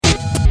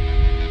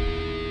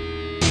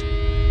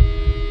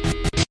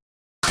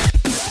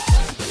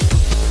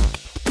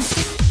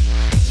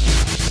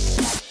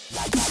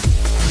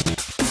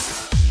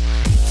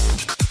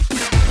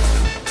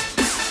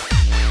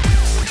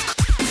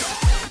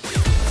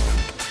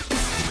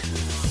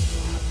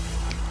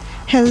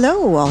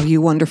Hello, all you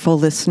wonderful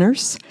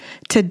listeners.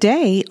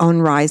 Today on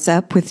Rise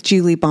Up with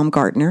Julie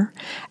Baumgartner,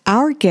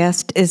 our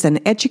guest is an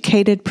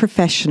educated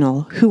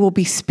professional who will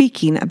be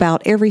speaking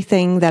about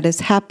everything that is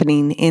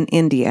happening in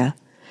India.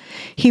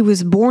 He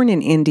was born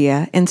in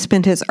India and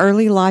spent his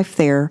early life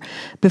there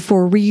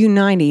before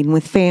reuniting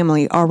with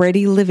family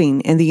already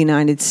living in the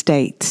United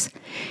States.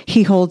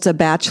 He holds a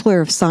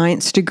Bachelor of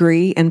Science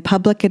degree in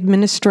Public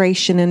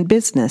Administration and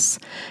Business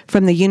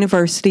from the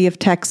University of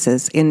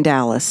Texas in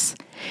Dallas.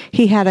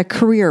 He had a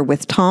career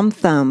with Tom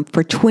Thumb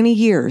for 20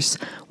 years,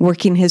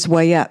 working his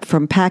way up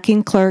from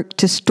packing clerk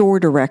to store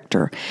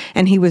director,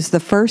 and he was the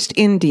first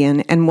Indian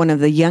and one of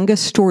the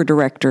youngest store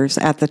directors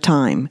at the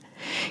time.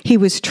 He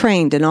was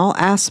trained in all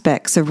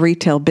aspects of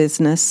retail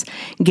business,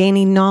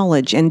 gaining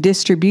knowledge in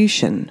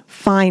distribution,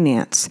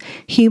 finance,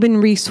 human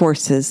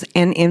resources,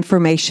 and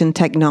information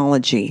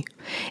technology.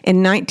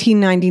 In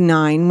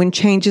 1999, when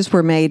changes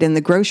were made in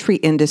the grocery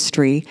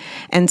industry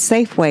and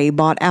Safeway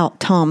bought out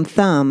Tom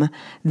Thumb,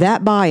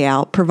 that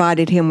buyout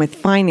provided him with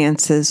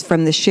finances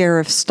from the share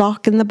of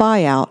stock in the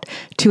buyout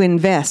to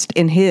invest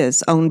in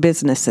his own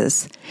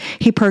businesses.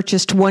 He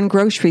purchased one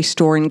grocery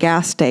store and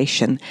gas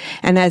station,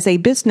 and as a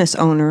business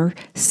owner,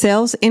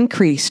 sales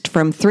increased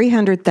from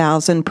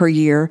 $300,000 per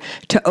year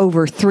to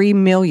over $3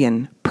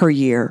 million per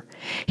year.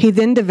 He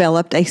then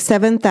developed a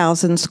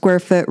 7,000 square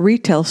foot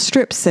retail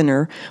strip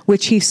center,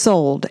 which he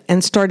sold,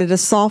 and started a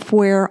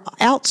software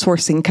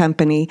outsourcing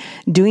company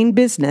doing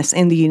business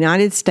in the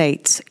United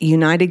States,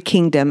 United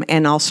Kingdom,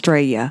 and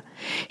Australia.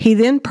 He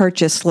then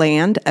purchased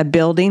land, a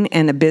building,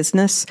 and a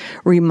business,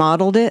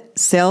 remodeled it,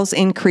 sales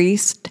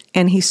increased,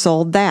 and he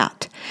sold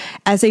that.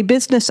 As a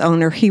business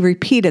owner, he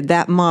repeated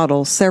that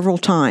model several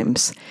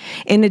times.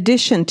 In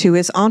addition to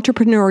his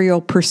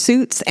entrepreneurial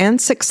pursuits and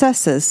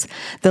successes,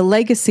 the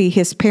legacy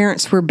his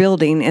parents were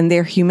building in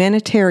their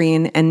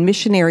humanitarian and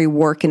missionary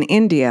work in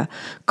India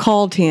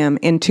called him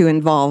into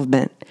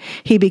involvement.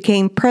 He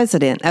became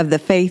president of the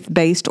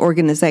faith-based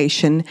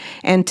organization,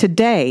 and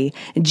today,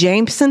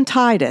 Jameson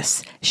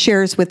Titus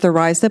shares with the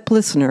Rise Up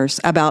listeners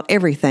about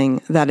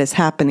everything that is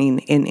happening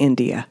in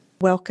India.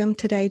 Welcome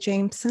today,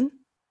 Jameson.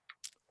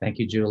 Thank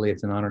you, Julie.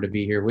 It's an honor to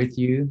be here with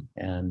you,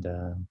 and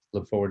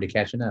look forward to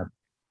catching up.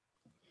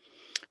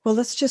 Well,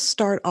 let's just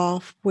start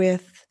off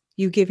with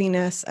you giving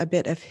us a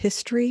bit of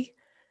history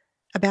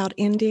about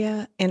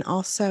India and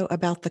also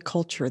about the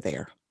culture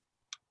there.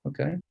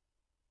 Okay.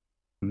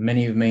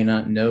 Many of you may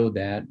not know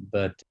that,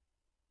 but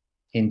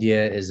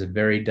India is a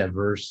very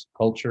diverse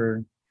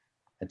culture.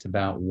 It's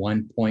about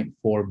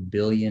 1.4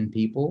 billion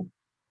people,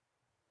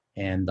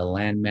 and the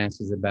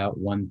landmass is about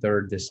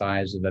 1/3 the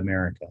size of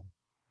America.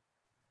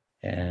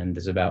 And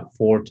there's about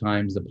 4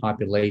 times the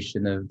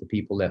population of the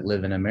people that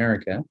live in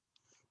America.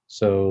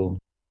 So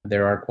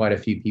there are quite a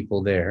few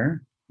people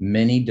there.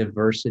 Many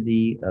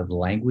diversity of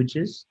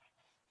languages,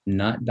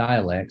 not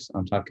dialects.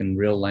 I'm talking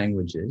real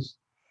languages.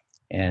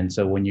 And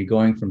so when you're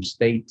going from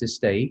state to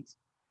state,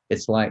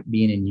 it's like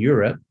being in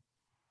Europe,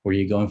 where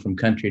you're going from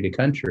country to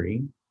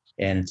country,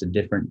 and it's a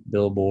different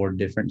billboard,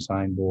 different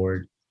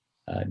signboard,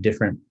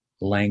 different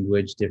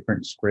language,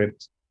 different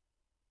script.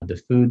 The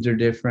foods are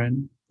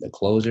different, the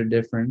clothes are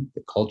different,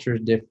 the culture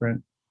is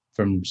different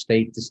from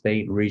state to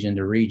state, region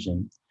to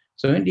region.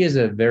 So India is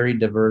a very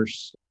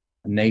diverse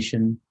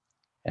nation,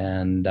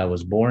 and I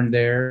was born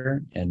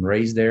there and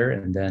raised there,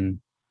 and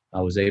then I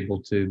was able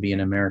to be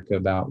in America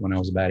when I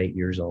was about 8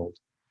 years old.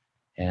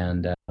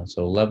 And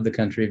so love the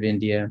country of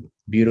India,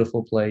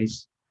 beautiful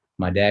place.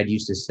 My dad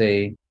used to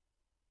say,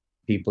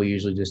 people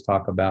usually just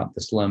talk about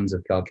the slums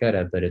of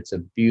Calcutta, but it's a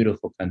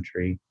beautiful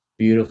country,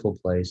 beautiful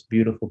place,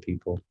 beautiful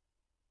people.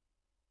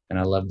 And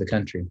I love the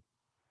country.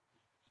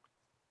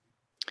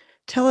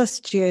 Tell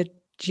us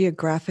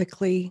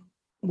geographically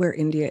where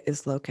India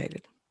is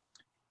located.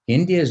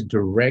 India is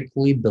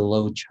directly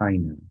below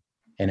China,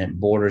 and it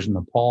borders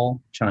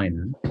Nepal,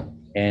 China,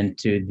 and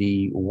to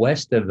the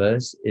west of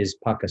us is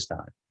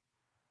Pakistan.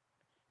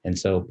 And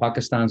so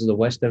Pakistan's to the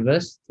west of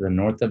us, to the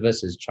north of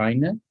us is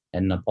China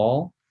and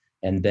Nepal,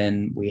 and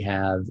then we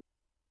have,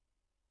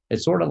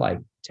 it's sort of like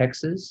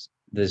Texas,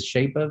 the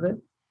shape of it,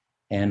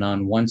 and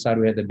on one side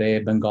we have the Bay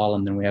of Bengal,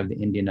 and then we have the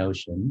Indian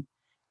Ocean,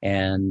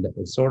 and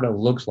it sort of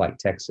looks like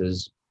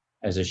Texas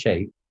as a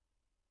shape,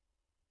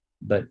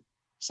 but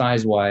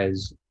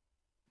size-wise,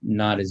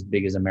 not as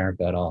big as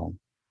America at all.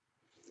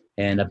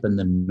 And up in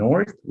the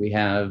north, we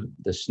have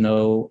the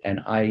snow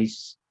and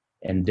ice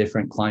and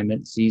different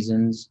climate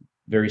seasons,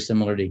 very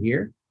similar to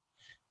here.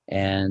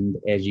 And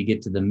as you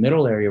get to the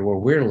middle area where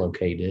we're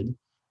located,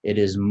 it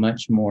is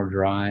much more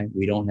dry.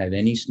 We don't have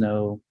any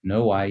snow,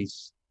 no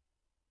ice,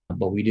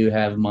 but we do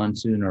have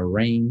monsoon or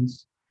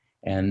rains.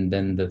 And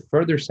then the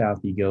further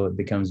south you go, it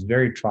becomes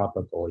very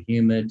tropical,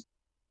 humid,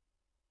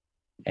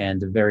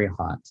 and very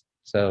hot.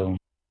 So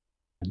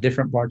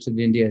different parts of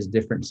India has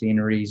different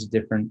sceneries,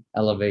 different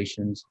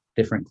elevations,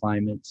 different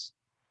climates.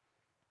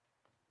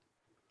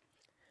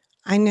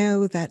 I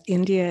know that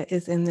India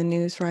is in the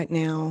news right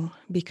now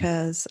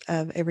because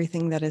of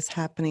everything that is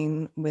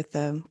happening with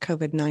the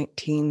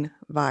COVID-19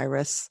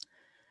 virus.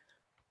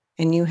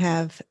 And you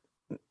have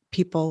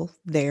people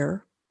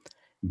there.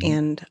 Mhm.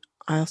 And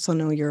I also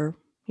know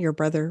your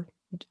brother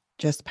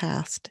just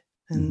passed,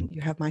 and Mhm.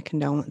 you have my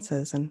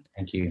condolences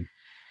Thank you.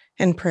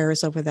 and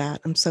prayers over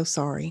that. I'm so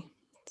sorry.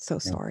 So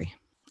Thank you. sorry.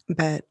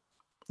 But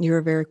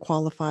you're very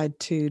qualified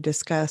to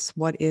discuss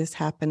what is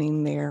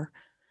happening there.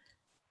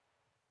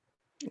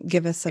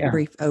 Give us a Yeah.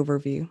 brief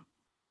overview.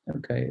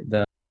 Okay.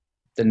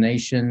 The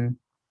nation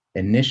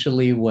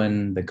initially,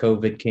 when the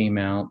COVID came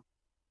out,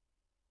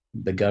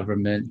 the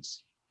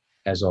government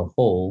as a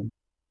whole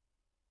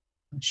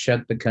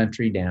shut the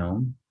country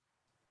down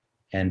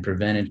and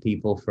prevented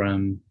people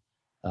from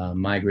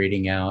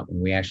migrating out.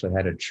 And we actually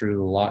had a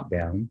true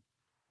lockdown.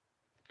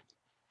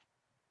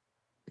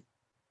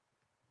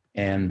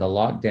 And the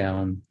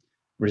lockdown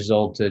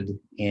resulted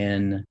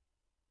in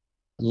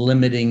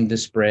limiting the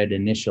spread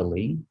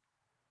initially.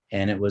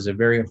 And it was a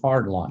very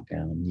hard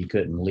lockdown. You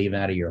couldn't leave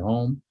out of your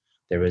home.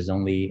 There was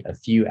only a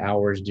few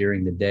hours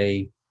during the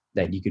day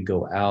that you could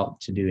go out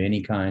to do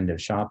any kind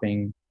of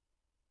shopping.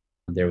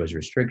 There was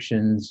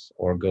restrictions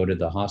or go to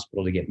the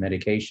hospital to get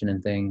medication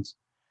and things.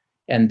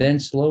 And then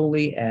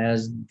slowly,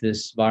 as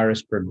this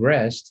virus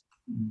progressed,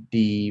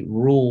 the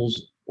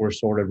rules were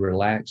sort of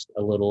relaxed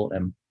a little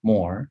and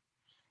more.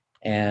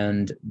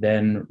 And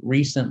then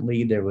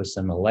recently, there was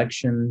some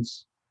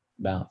elections.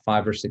 About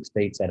 5 or 6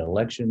 states had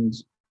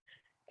elections,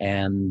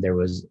 and there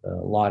was a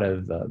lot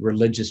of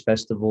religious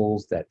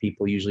festivals that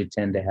people usually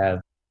tend to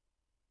have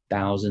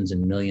thousands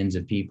and millions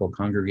of people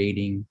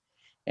congregating.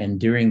 And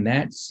during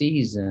that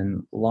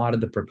season, a lot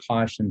of the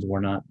precautions were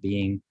not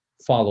being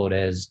followed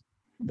as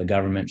the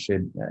government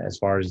should, as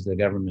far as the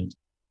government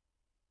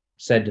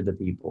said to the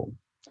people.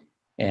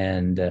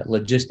 And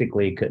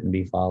logistically, it couldn't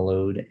be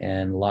followed,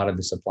 and a lot of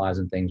the supplies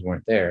and things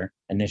weren't there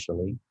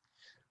initially.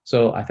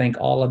 So I think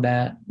all of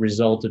that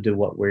resulted to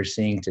what we're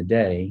seeing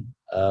today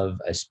of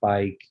a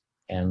spike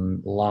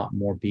and a lot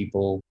more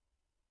people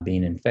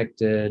being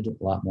infected,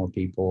 a lot more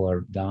people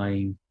are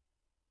dying.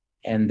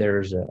 And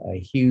there's a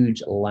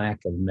huge lack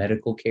of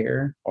medical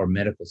care or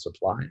medical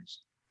supplies.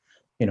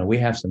 You know, we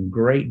have some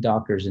great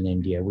doctors in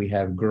India, we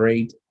have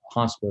great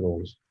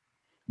hospitals,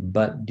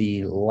 but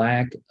the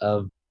lack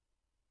of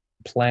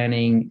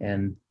planning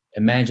and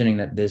imagining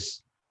that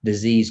this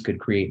disease could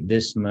create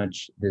this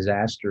much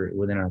disaster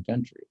within our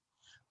country.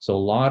 So a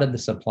lot of the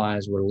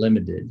supplies were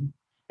limited,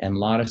 and a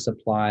lot of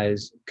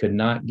supplies could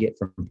not get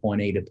from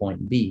point A to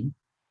point B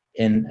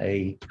in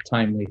a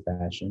timely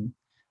fashion.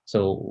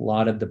 So a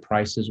lot of the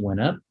prices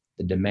went up,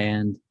 the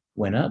demand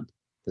went up,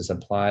 the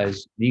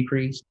supplies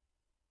decreased.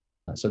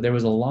 So there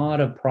was a lot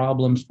of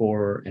problems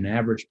for an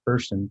average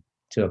person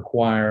to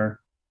acquire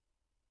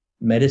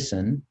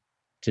medicine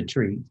to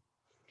treat.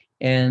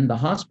 And the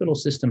hospital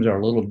systems are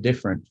a little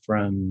different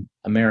from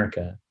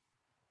America.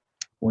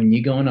 When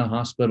you go in a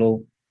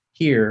hospital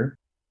here,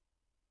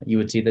 you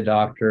would see the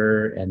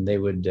doctor and they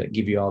would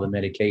give you all the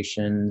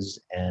medications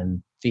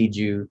and feed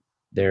you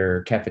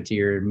their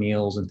cafeteria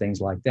meals and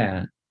things like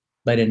that.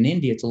 But in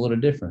India, it's a little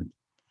different.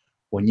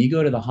 When you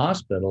go to the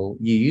hospital,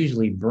 you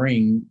usually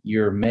bring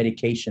your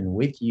medication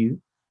with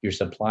you, your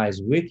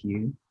supplies with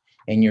you,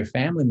 and your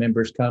family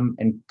members come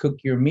and cook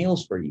your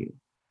meals for you.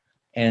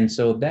 And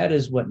so that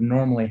is what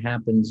normally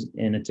happens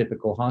in a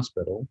typical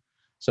hospital.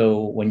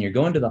 So when you're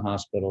going to the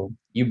hospital,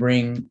 you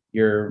bring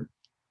your,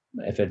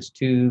 if it's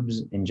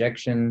tubes,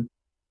 injection,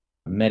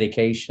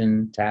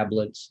 medication,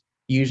 tablets,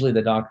 usually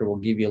the doctor will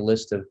give you a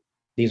list of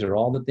these are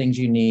all the things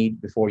you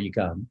need before you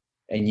come.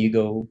 And you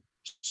go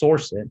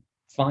source it,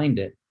 find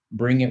it,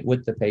 bring it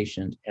with the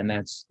patient. And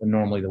that's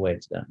normally the way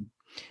it's done.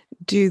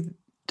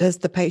 Does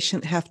the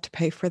patient have to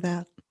pay for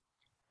that?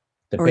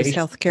 The Or is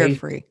patient healthcare pay,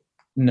 free?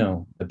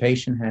 no, the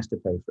patient has to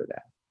pay for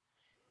that.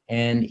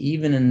 And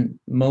even in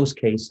most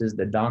cases,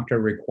 the doctor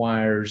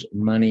requires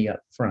money up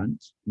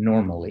front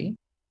normally.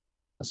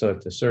 So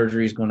if the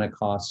surgery is going to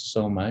cost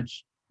so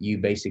much, you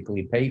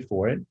basically pay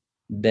for it,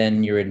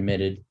 then you're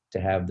admitted to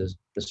have the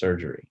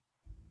surgery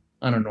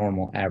on a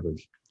normal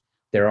average.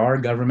 There are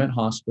government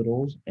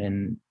hospitals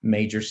in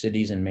major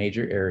cities and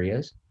major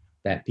areas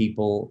that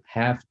people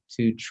have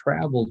to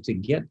travel to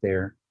get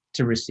there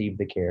to receive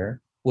the care,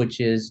 which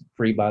is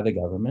free by the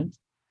government.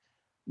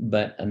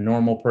 But a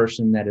normal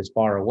person that is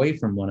far away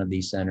from one of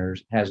these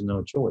centers has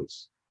no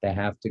choice. They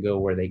have to go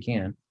where they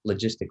can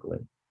logistically.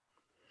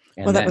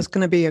 Well, And that that was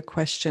going to be a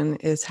question,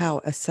 is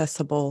how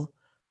accessible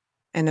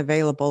and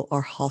available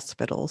are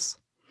hospitals?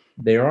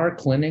 there are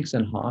clinics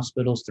and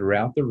hospitals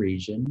throughout the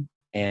region,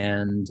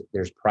 and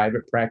there's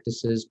private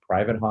practices,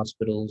 private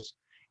hospitals.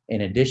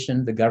 In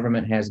addition, the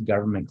government has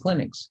government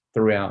clinics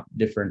throughout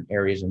different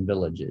areas and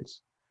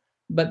villages,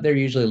 but they're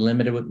usually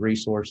limited with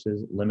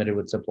resources, limited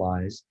with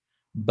supplies.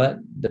 But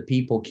the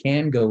people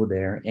can go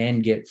there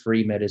and get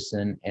free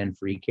medicine and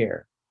free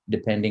care,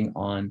 depending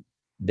on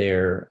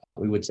their,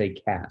 we would say,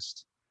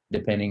 caste,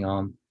 depending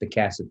on the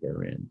caste that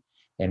they're in.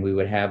 And we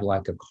would have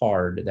like a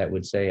card that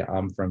would say,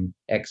 I'm from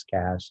X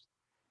caste.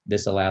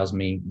 This allows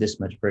me this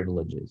much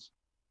privileges.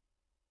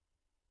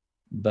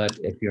 But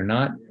if you're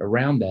not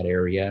around that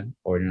area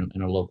or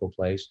in a local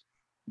place,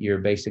 you're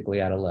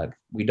basically out of luck.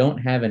 We don't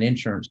have an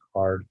insurance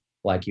card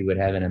like you would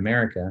have in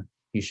America.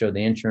 You show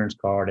the insurance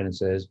card and it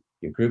says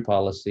your group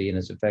policy and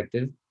it's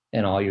effective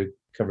and all your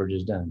coverage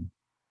is done.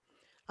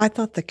 I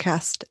thought the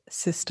caste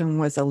system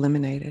was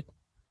eliminated.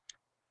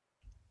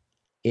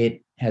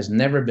 It has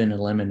never been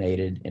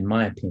eliminated, in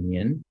my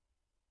opinion.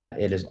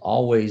 It is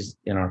always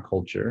in our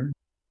culture.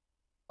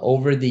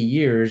 Over the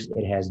years,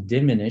 it has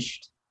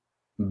diminished,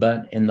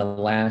 but in the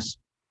last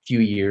few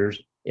years,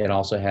 it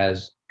also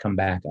has come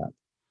back up.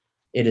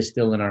 It is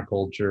still in our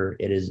culture.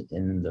 It is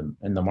in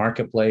the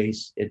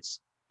marketplace. It's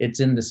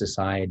in the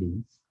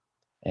society,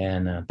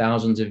 and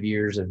thousands of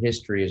years of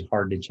history is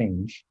hard to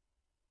change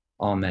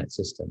on that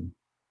system.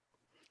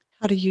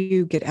 How do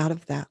you get out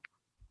of that?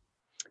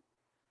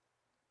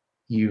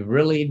 You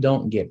really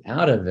don't get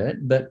out of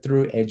it, but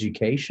through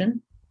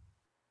education,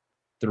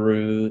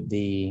 through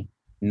the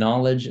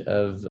knowledge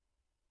of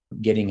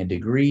getting a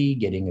degree,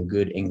 getting a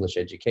good English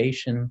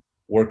education,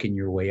 working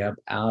your way up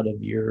out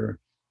of your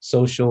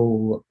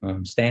social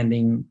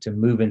standing to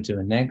move into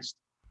the next,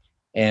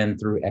 and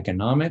through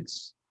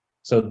economics.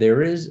 So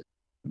there is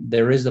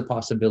a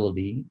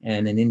possibility.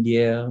 And in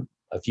India,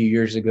 a few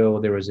years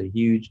ago, there was a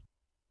huge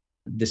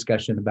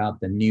discussion about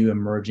the new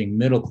emerging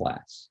middle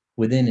class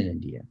within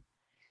India.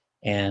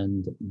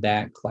 And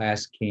that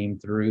class came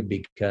through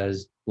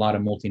because a lot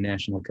of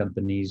multinational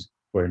companies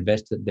were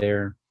invested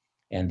there,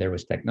 and there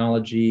was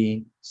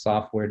technology,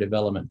 software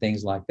development,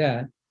 things like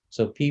that.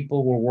 So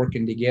people were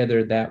working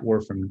together that were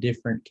from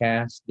different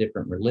castes,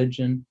 different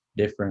religion,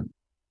 different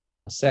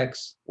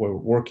sex, were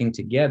working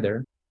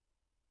together.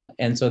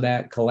 And so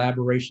that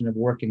collaboration of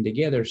working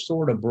together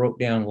sort of broke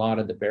down a lot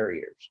of the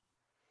barriers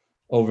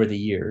over the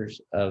years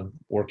of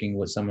working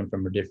with someone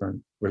from a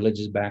different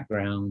religious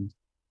background.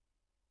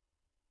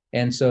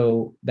 And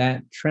so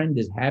that trend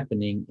is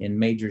happening in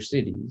major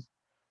cities,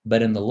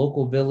 but in the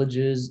local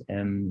villages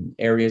and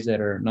areas that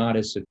are not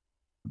as,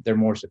 they're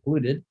more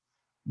secluded,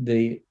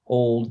 the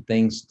old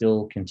things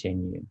still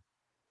continue.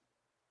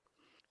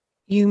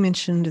 You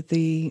mentioned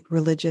the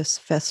religious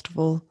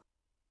festival,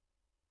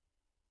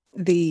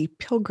 the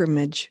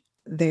pilgrimage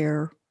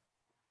there.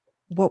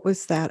 What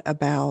was that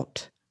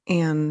about?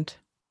 And,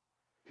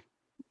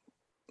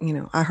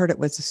 I heard it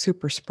was a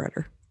super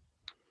spreader.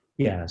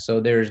 Yeah, so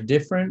there's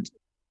different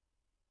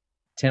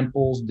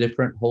temples,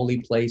 different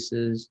holy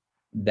places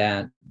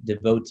that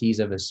devotees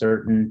of a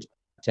certain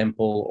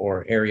temple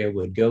or area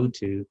would go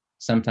to,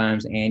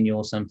 sometimes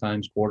annual,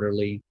 sometimes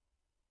quarterly,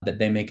 that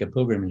they make a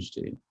pilgrimage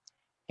to.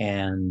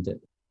 And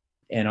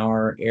in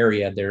our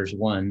area, there's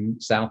one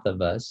south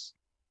of us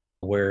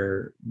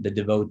where the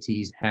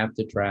devotees have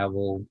to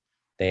travel.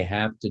 They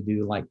have to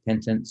do like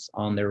penance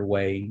on their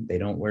way. They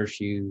don't wear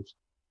shoes.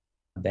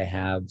 They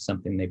have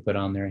something they put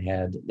on their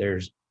head.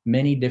 There's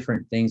many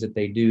different things that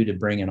they do to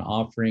bring an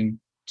offering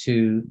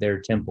to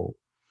their temple.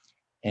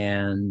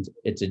 And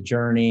it's a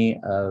journey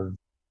of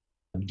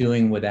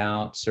doing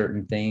without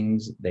certain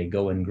things. They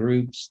go in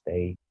groups,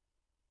 they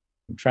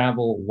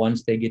travel.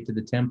 Once they get to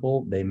the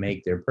temple, they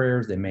make their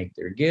prayers, they make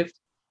their gift,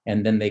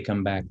 and then they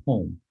come back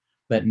home.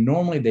 But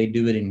normally they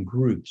do it in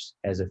groups,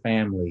 as a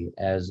family,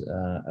 as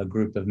a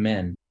group of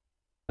men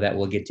that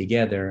will get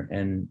together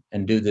and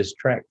do this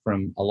trek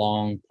from a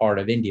long part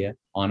of India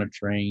on a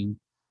train,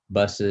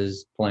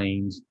 buses,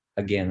 planes,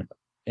 again,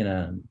 in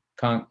a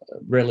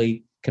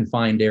really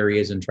confined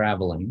areas and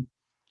traveling.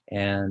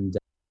 And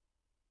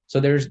so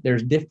there's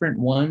different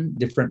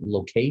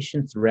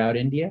locations throughout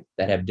India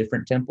that have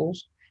different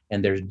temples,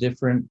 and there's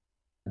different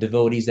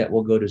devotees that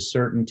will go to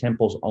certain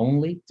temples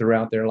only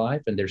throughout their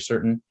life, and there's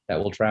certain that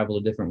will travel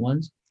to different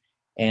ones.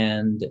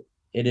 And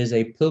it is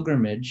a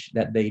pilgrimage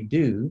that they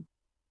do,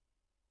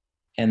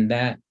 and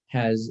that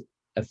has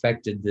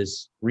affected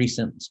this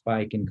recent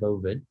spike in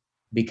COVID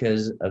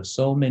because of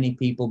so many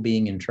people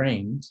being in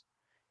trains,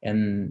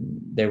 and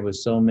there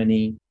was so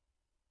many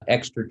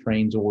extra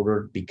trains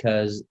ordered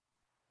because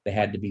they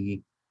had to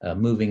be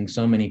moving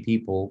so many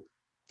people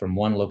from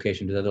one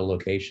location to the other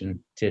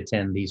location to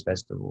attend these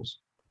festivals.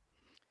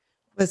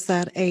 Was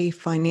that a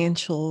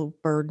financial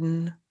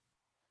burden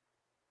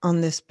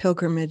on this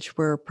pilgrimage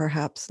where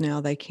perhaps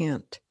now they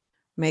can't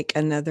make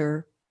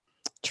another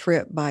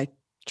trip by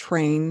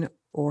train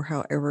or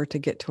however to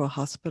get to a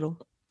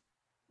hospital?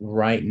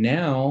 Right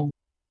now,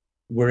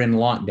 we're in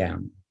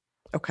lockdown.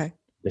 Okay.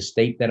 The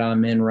state that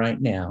I'm in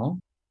right now,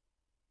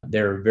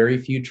 there are very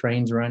few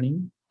trains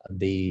running.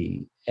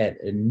 At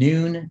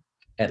noon,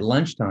 at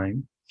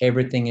lunchtime,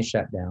 everything is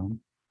shut down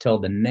till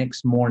the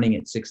next morning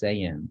at 6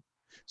 a.m.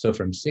 So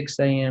from 6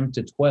 a.m.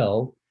 to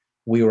 12,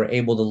 we were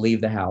able to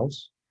leave the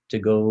house to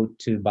go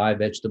to buy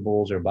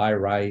vegetables or buy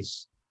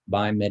rice,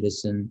 buy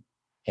medicine,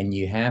 and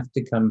you have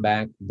to come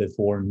back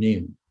before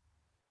noon.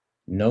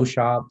 No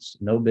shops,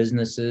 no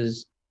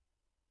businesses,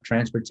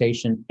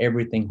 transportation,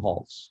 everything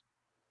halts.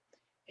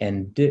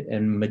 And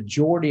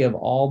majority of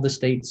all the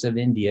states of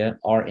India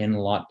are in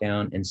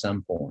lockdown in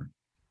some form.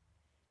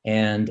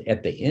 And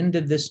at the end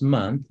of this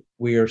month,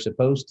 we are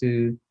supposed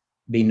to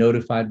be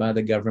notified by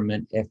the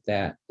government if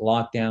that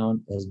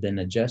lockdown has been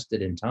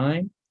adjusted in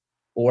time,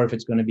 or if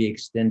it's going to be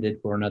extended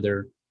for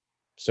another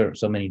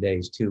so many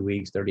days, 2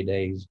 weeks, 30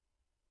 days.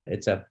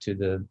 It's up to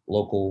the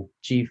local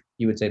chief,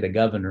 you would say the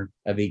governor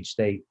of each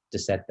state, to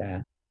set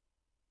that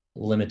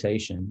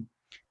limitation.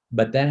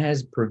 But that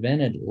has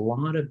prevented a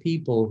lot of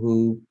people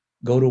who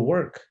go to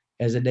work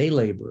as a day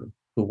laborer,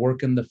 who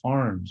work in the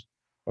farms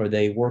or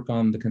they work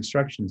on the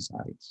construction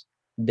sites.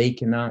 They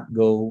cannot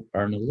go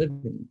earn a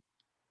living.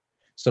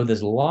 So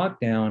this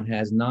lockdown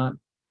has not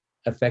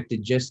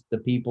affected just the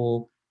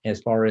people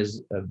as far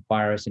as a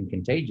virus and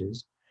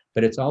contagious,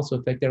 but it's also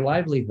affected their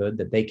livelihood,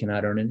 that they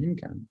cannot earn an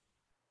income.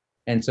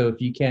 And so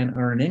if you can't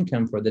earn an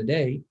income for the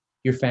day,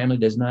 your family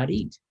does not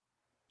eat.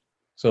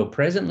 So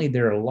presently,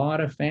 there are a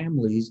lot of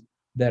families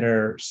that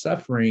are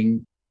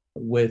suffering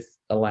with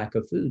a lack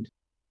of food.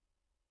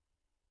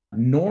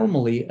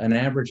 Normally, an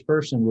average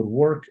person would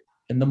work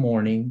in the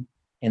morning,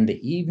 and the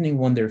evening,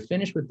 when they're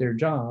finished with their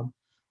job,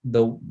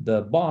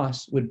 the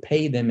boss would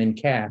pay them in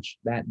cash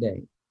that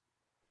day.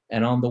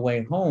 And on the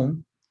way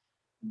home,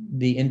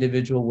 the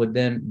individual would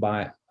then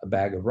buy a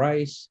bag of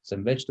rice,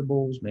 some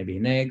vegetables, maybe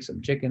an egg,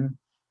 some chicken,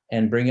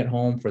 and bring it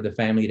home for the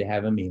family to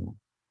have a meal.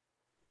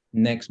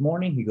 Next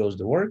morning, he goes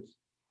to work,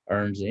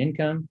 earns the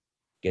income,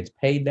 gets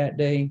paid that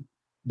day.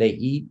 They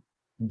eat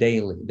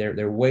daily.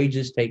 Their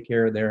wages take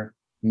care of their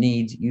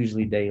needs,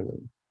 usually daily.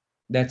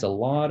 That's a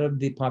lot of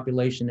the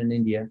population in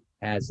India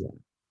has that.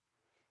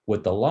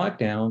 With the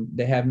lockdown,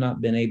 they have not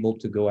been able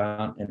to go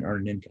out and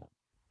earn income.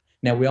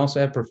 Now, we also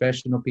have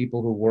professional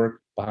people who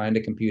work behind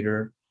a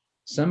computer.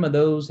 Some of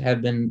those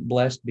have been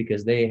blessed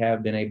because they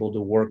have been able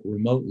to work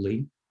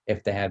remotely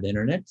if they have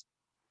internet,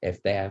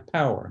 if they have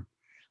power.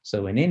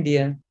 So in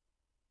India,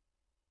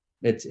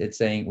 it's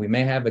saying we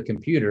may have a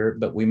computer,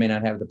 but we may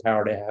not have the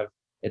power to have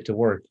it to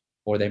work,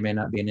 or there may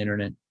not be an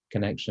internet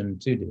connection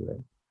to do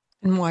it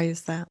And why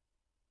is that?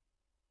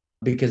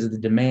 because of the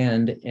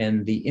demand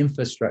and the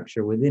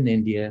infrastructure within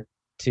India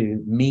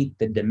to meet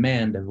the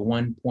demand of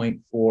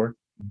 1.4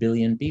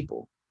 billion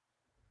people.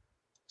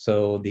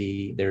 So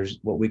there's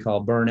what we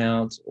call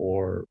burnouts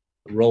or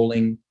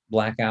rolling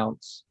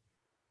blackouts.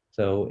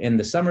 So in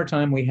the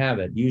summertime, we have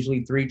it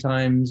usually 3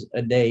 times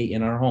a day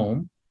in our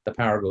home. The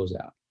power goes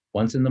out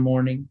once in the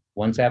morning,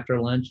 once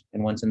after lunch,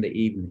 and once in the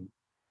evening.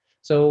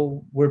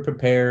 So we're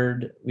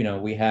prepared.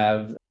 We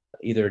have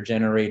either a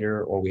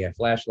generator or we have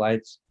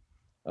flashlights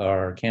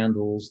or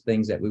candles,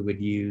 things that we would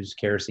use,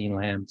 kerosene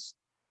lamps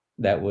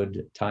that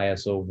would tie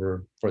us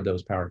over for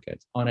those power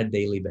cuts on a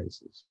daily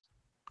basis.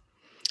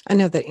 I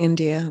know that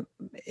India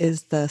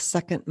is the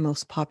second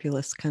most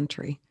populous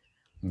country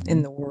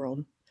in the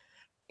world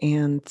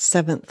and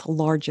seventh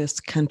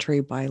largest country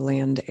by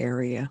land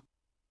area.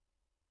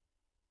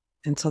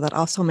 And so that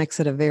also makes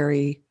it a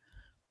very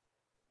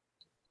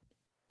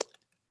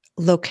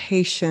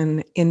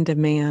location in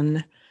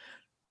demand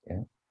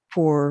Yeah.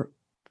 for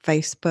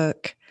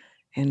Facebook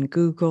and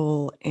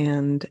Google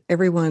and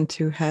everyone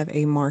to have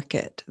a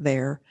market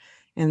there.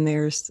 And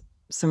there's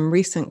some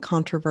recent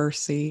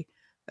controversy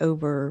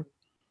over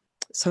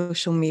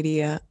social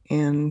media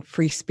and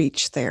free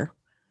speech there.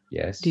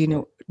 Yes. Do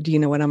you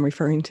know what I'm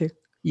referring to?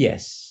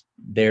 Yes.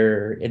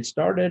 It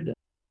started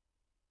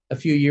a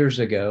few years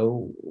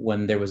ago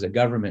when there was a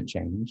government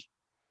change.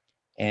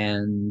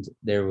 And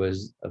there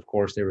was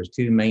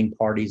 2 main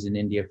parties in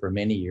India for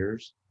many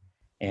years.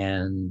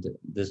 And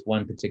this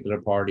one particular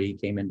party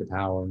came into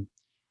power.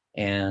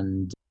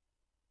 And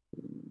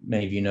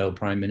many of you know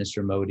Prime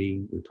Minister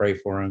Modi. We pray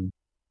for him.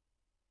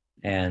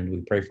 And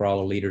we pray for all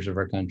the leaders of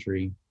our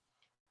country.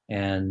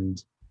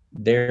 And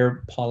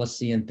their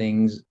policy and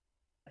things,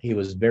 he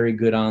was very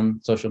good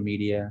on social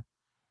media.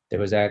 There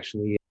was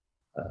actually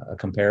a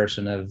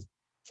comparison of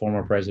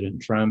former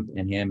President Trump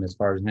and him as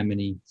far as how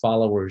many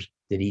followers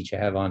did each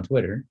have on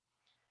Twitter.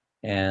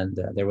 And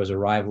there was a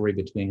rivalry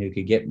between who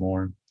could get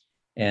more.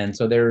 And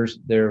so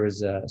there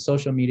was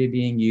social media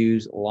being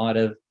used, a lot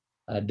of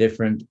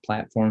different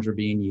platforms were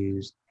being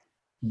used.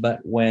 But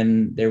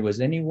when there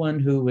was anyone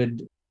who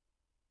would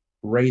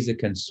raise a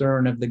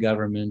concern of the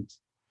government,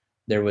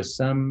 there was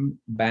some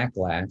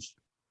backlash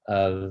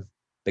of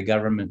the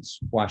government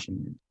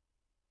squashing it,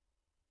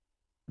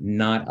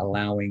 not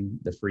allowing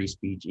the free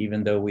speech,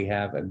 even though we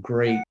have a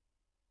great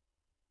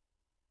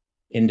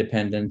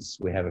independence,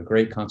 we have a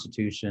great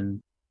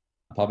constitution,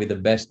 probably the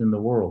best in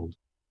the world,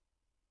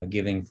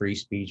 giving free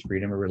speech,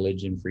 freedom of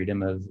religion,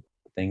 freedom of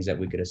things that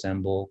we could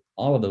assemble,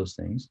 all of those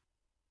things.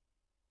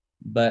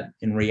 But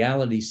in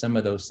reality, some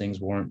of those things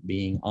weren't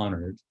being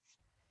honored.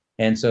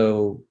 And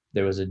so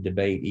there was a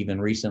debate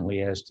even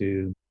recently as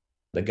to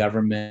the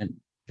government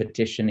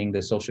petitioning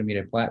the social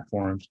media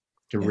platforms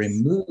to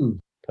remove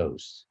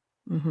posts.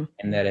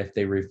 And that if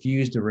they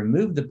refuse to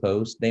remove the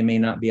post, they may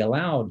not be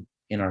allowed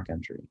in our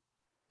country.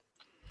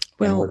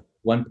 Well, and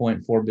with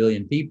 1.4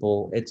 billion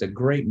people, it's a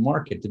great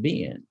market to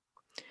be in.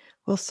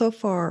 Well, so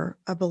far,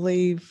 I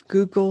believe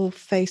Google,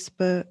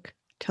 Facebook,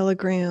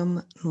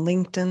 Telegram,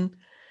 LinkedIn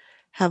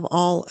have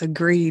all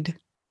agreed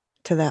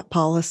to that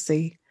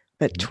policy,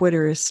 but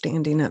Twitter is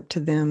standing up to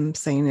them,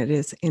 saying it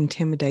is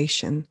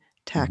intimidation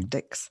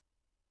tactics.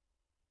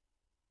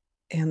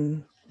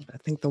 And I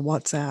think the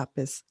WhatsApp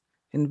is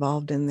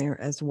involved in there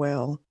as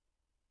well.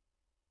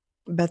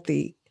 But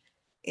the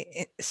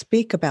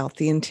speak about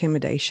the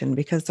intimidation,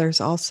 because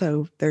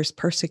there's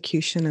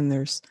persecution, and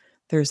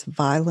there's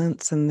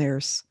violence, and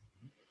there's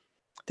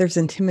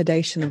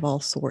intimidation of all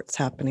sorts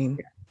happening.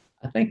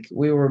 I think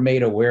we were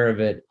made aware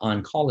of it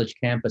on college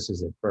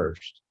campuses at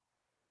first,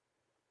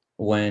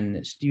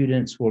 when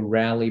students will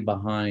rally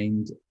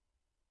behind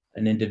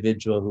an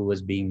individual who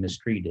was being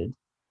mistreated,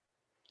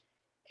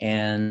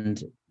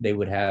 and they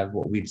would have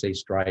what we'd say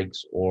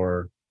strikes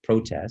or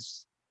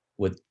protests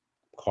with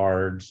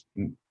cards,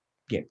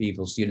 get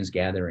people, students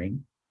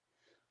gathering.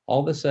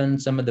 All of a sudden,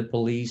 some of the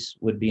police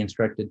would be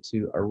instructed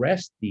to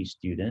arrest these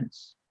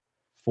students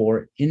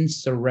for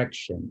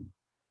insurrection.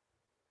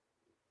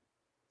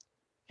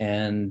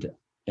 And,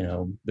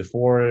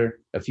 before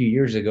a few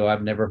years ago,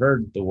 I've never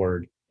heard the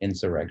word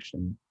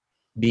insurrection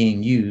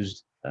being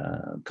used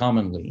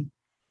commonly.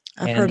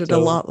 I've heard it a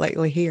lot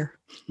lately here.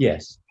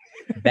 Yes,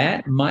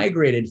 that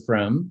migrated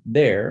from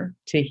there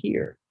to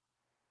here,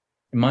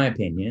 in my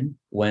opinion.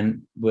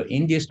 When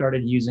India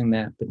started using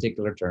that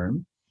particular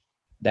term,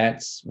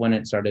 that's when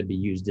it started to be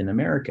used in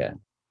America.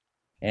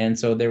 And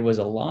so there was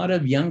a lot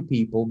of young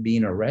people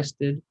being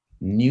arrested,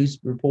 news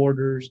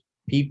reporters,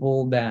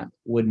 people that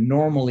would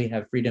normally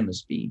have freedom of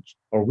speech,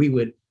 or we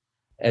would,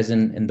 as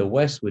in the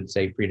West, would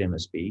say freedom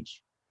of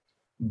speech,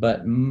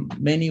 but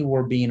many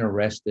were being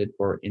arrested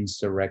for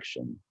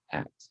insurrection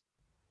acts.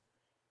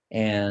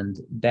 And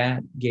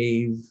that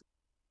gave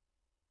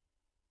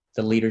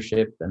the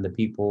leadership and the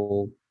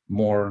people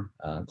more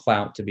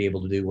clout to be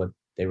able to do what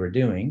they were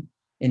doing,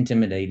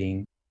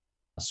 intimidating,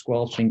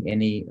 squelching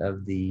any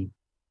of the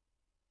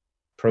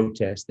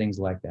protests, things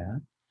like that.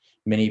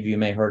 Many of you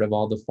may have heard of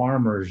all the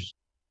farmers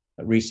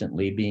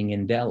recently being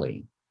in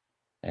Delhi,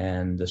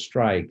 and the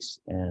strikes,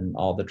 and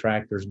all the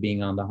tractors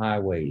being on the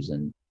highways.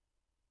 And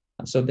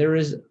so there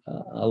is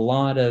a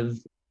lot of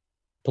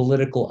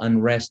political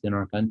unrest in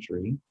our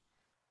country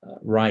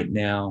right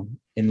now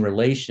in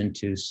relation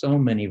to so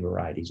many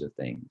varieties of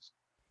things,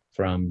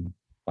 from,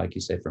 like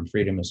you said, from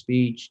freedom of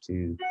speech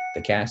to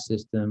the caste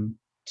system,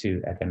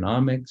 to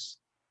economics,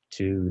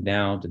 to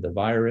now to the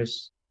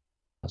virus.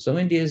 So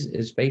India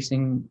is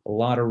facing a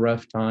lot of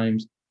rough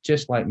times,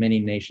 just like many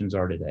nations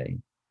are today.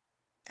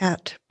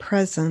 At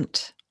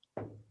present,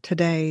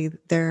 today,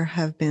 there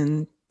have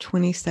been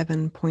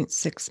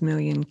 27.6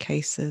 million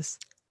cases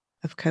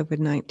of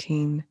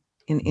COVID-19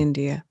 in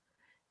India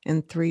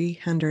and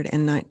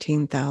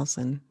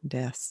 319,000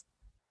 deaths.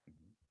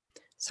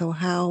 So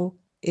how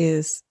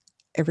is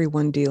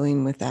everyone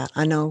dealing with that?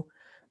 I know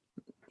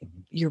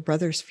your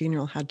brother's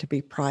funeral had to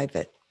be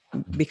private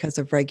because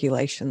of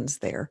regulations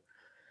there.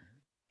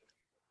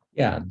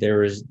 Yeah,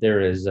 there is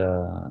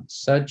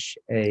such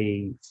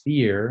a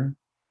fear,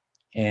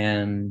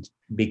 and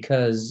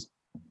because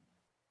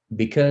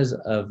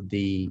of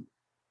the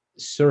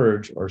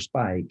surge or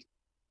spike,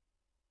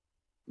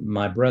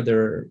 my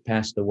brother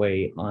passed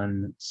away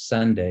on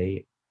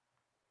Sunday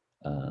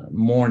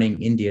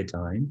morning India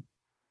time,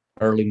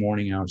 early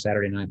morning hour,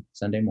 Saturday night,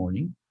 Sunday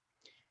morning,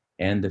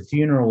 and the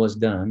funeral was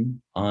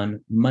done on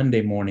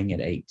Monday morning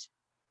at 8.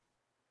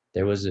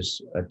 There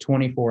was a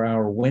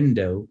 24-hour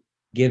window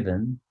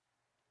given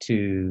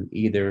to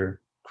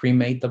either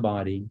cremate the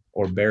body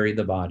or bury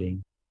the body.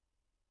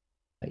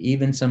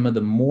 Even some of the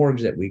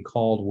morgues that we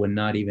called would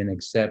not even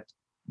accept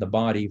the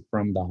body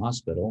from the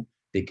hospital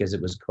because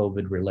it was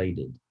COVID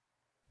related.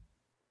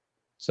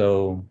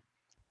 So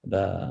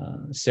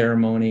the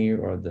ceremony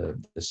or the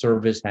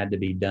service had to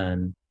be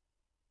done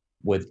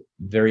with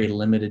very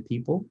limited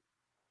people.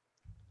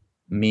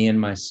 Me and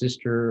my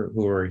sister,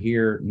 who are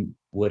here,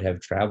 would have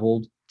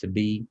traveled to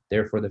be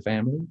there for the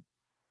family.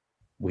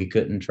 We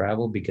couldn't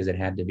travel because it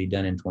had to be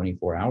done in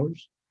 24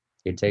 hours.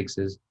 It takes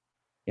us,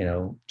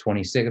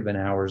 27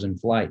 hours in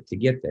flight to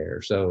get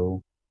there.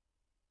 So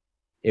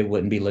it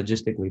wouldn't be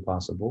logistically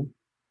possible.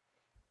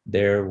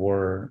 There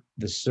were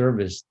the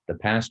service, the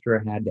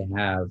pastor had to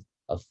have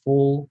a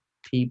full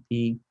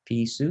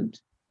PPE suit,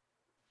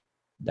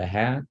 the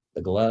hat,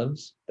 the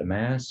gloves, the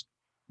mask,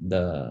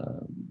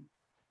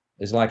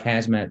 it's like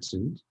hazmat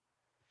suit,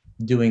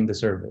 doing the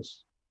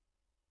service.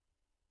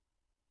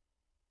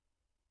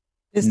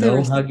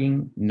 No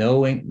hugging,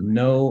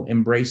 no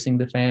embracing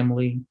the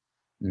family,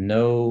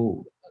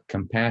 no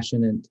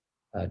compassionate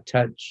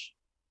touch.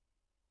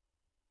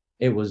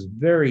 It was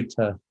very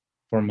tough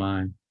for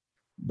my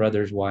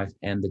brother's wife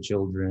and the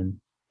children.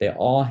 They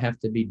all have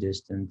to be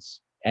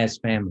distanced as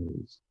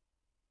families.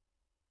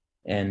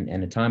 And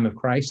in a time of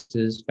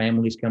crisis,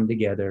 families come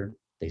together,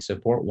 they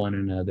support one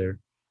another,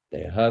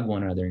 they hug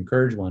one another,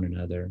 encourage one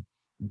another.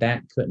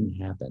 That couldn't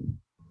happen.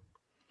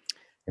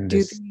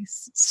 Do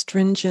these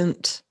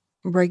stringent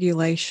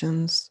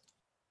regulations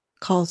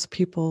cause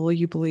people,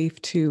 you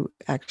believe, to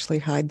actually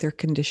hide their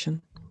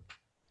condition?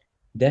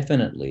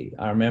 Definitely.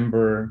 I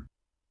remember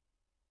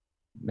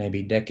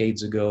maybe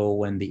decades ago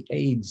when the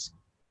AIDS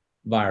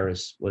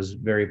virus was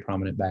very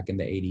prominent back in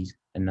the 80s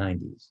and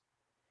 90s.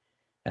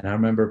 And I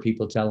remember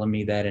people telling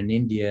me that in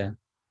India,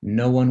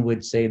 no one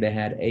would say they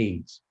had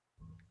AIDS.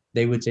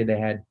 They would say they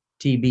had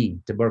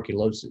TB,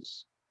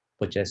 tuberculosis,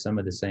 which has some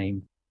of the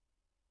same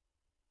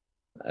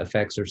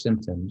effects or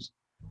symptoms,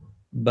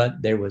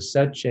 but there was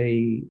such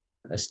a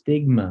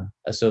stigma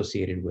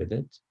associated with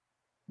it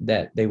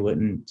that they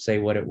wouldn't say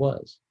what it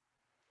was.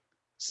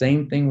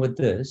 Same thing with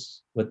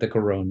this, with the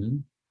corona.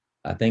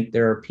 I think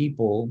there are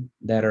people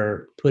that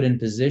are put in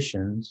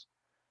positions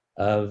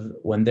of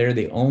when they're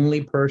the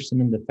only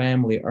person in the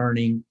family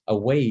earning a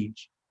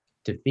wage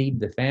to feed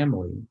the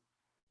family,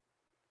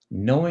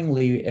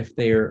 knowingly, if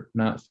they're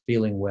not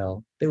feeling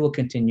well, they will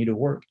continue to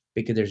work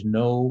because there's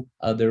no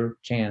other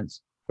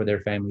chance for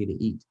their family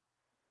to eat.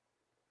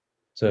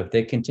 So if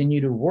they continue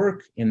to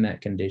work in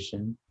that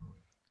condition,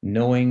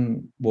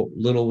 knowing what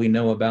little we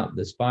know about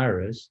this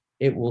virus,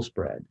 it will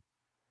spread.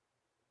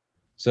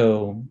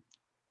 So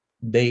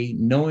they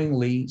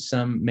knowingly,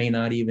 some may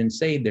not even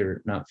say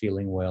they're not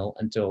feeling well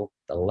until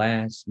the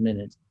last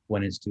minute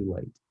when it's too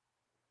late.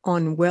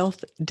 On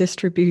wealth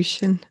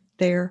distribution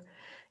there,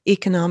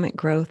 economic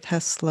growth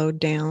has slowed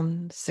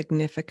down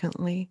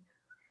significantly.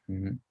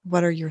 Mhm.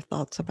 What are your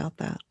thoughts about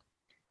that?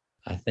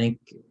 I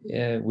think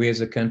we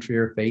as a country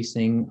are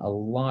facing a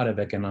lot of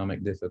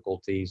economic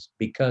difficulties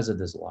because of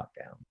this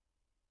lockdown.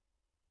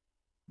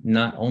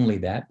 Not only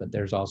that, but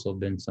there's also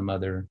been some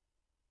other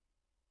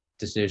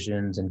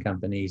decisions and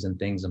companies and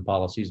things and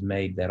policies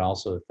made that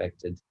also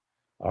affected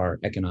our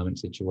economic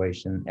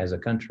situation as a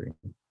country.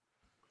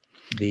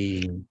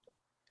 The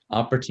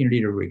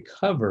opportunity to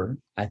recover,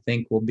 I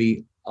think, will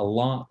be a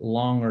lot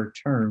longer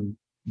term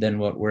than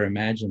what we're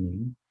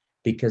imagining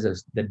because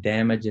of the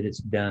damage that it's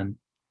done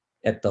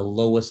at the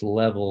lowest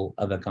level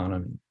of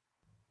economy.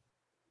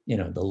 You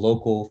know, the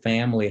local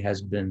family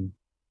has been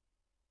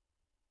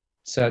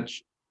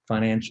such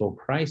financial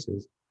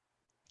crisis,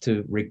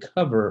 to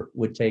recover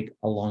would take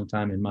a long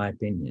time, in my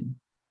opinion.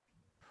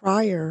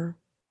 Prior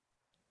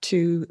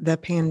to the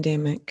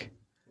pandemic,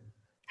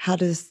 how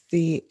does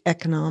the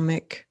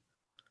economic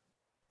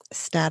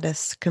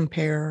status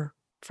compare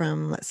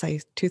from, let's say,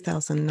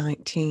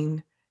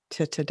 2019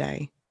 to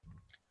today?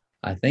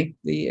 I think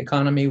the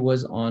economy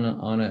was on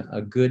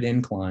a good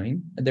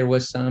incline. There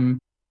was some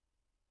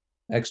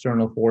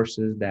external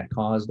forces that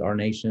caused our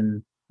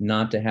nation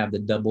not to have the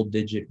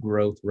double-digit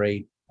growth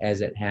rate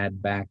as it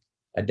had back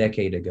a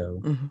decade ago.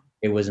 Mm-hmm.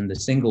 It was in the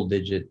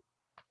single-digit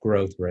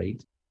growth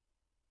rate.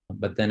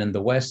 But then in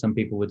the West, some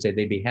people would say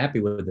they'd be happy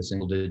with a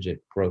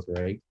single-digit growth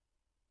rate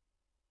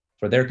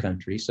for their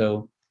country.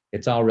 So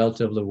it's all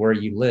relative to where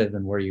you live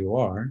and where you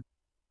are.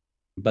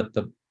 But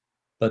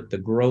the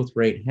growth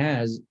rate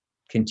has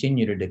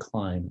continued to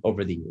decline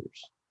over the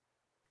years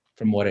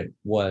from what it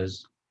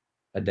was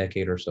a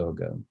decade or so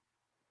ago.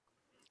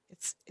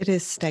 It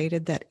is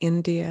stated that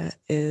India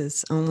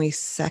is only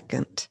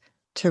second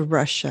to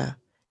Russia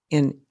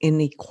in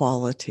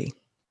inequality.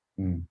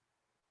 Mm.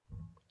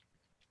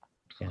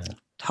 Yeah,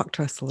 Talk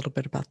to us a little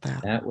bit about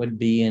that. that would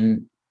be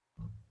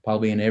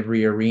probably in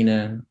every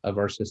arena of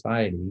our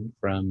society,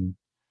 from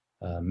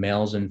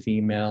males and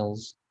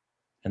females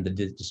and the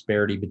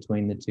disparity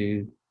between the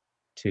two,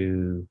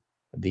 to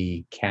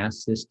the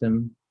caste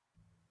system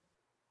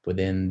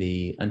within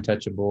the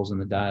untouchables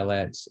and the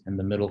dialects and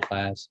the middle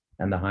class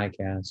and the high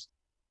caste,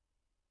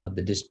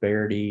 the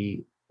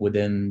disparity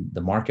within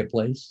the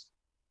marketplace.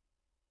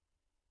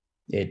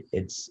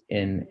 It's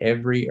in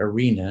every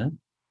arena,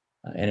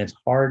 and it's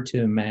hard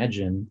to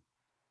imagine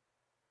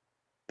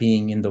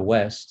being in the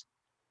West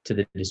to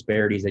the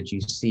disparities that you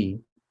see.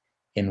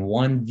 In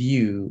one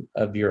view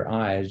of your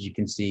eyes, you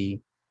can see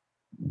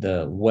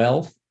the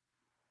wealth,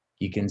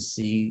 you can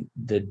see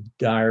the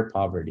dire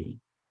poverty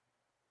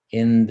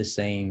in the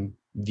same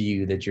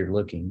view that you're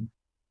looking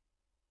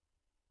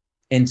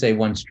in, say,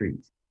 one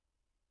street.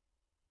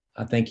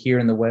 I think here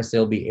in the West,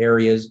 there'll be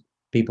areas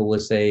people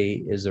would say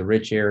is a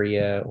rich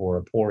area or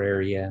a poor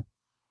area.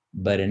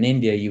 But in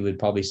India, you would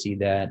probably see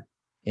that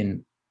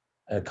in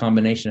a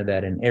combination of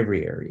that in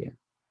every area.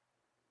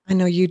 I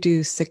know you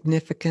do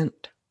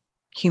significant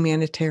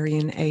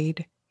humanitarian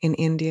aid in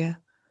India,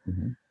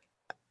 Mm-hmm.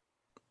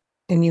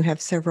 and you have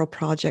several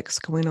projects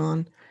going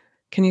on.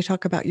 Can you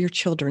talk about your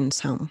children's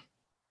home?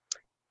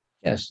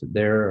 Yes,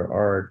 there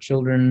are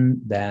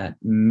children that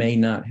may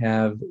not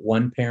have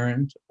one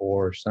parent,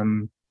 or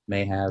some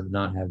may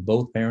not have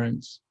both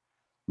parents.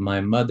 My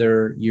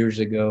mother years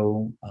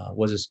ago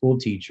was a school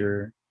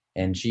teacher,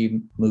 and she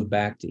moved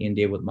back to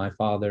India with my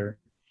father.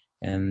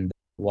 And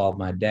while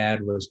my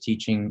dad was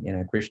teaching in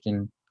a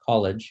Christian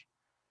college,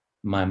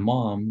 my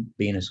mom,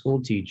 being a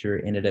school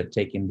teacher, ended up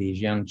taking these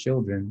young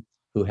children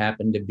who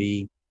happened to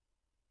be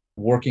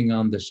working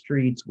on the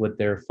streets with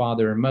their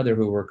father and mother,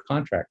 who were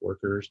contract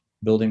workers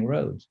building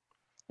roads.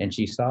 And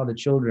she saw the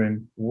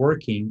children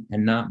working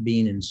and not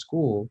being in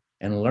school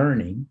and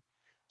learning.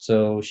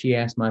 So she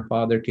asked my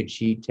father, could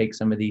she take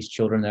some of these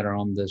children that are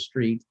on the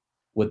street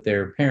with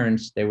their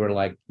parents? They were,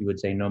 like you would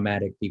say,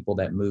 nomadic people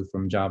that move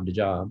from job to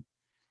job.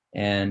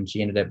 And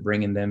she ended up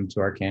bringing them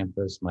to our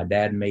campus. My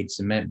dad made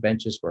cement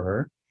benches for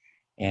her,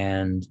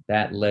 and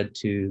that led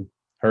to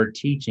her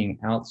teaching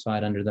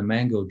outside under the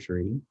mango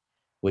tree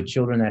with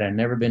children that had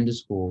never been to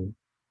school,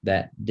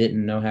 that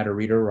didn't know how to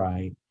read or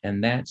write.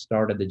 And that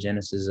started the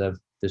genesis of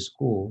the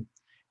school.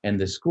 And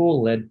the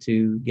school led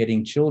to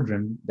getting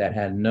children that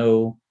had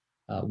no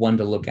one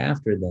to look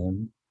after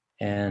them.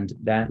 And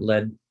that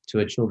led to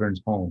a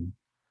children's home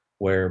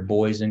where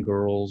boys and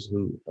girls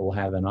who will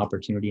have an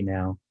opportunity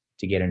now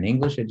to get an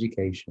English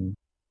education,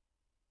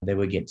 they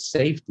would get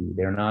safety.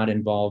 They're not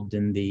involved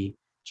in the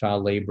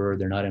child labor.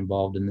 They're not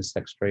involved in the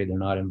sex trade. They're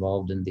not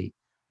involved in the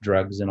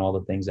drugs and all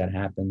the things that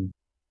happen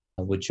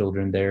with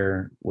children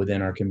there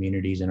within our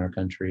communities in our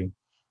country.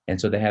 And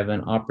so they have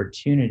an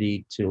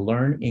opportunity to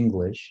learn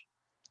English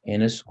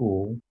in a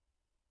school,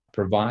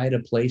 provide a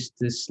place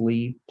to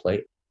sleep,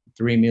 play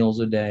 3 meals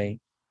a day,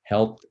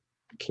 health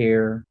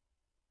care.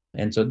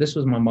 And so this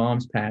was my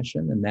mom's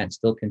passion, and that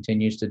still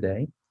continues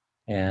today.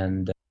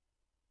 And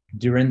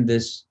during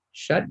this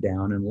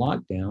shutdown and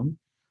lockdown,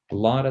 a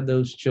lot of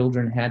those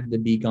children had to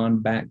be gone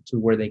back to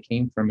where they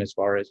came from as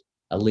far as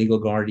a legal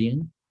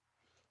guardian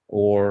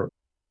or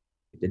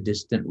a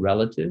distant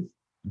relative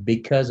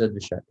because of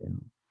the shutdown.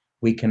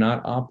 We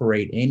cannot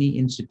operate any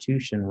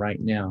institution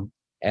right now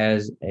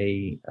as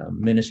a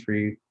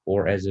ministry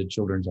or as a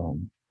children's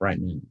home right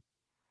now.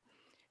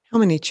 How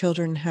many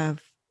children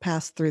have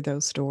passed through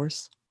those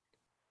doors?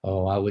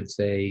 Oh, I would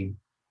say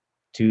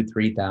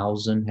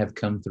 3,000 have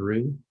come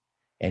through.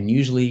 And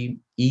usually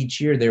each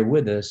year they're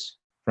with us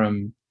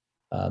from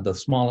the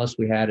smallest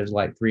we had is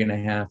like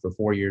 3.5 or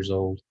 4 years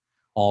old,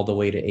 all the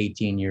way to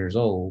 18 years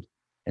old.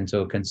 And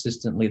so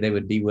consistently they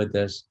would be with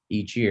us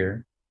each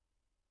year.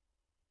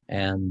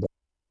 And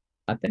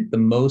I think the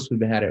most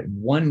we've had at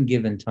one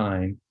given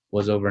time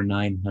was over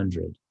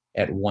 900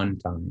 at one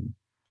time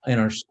in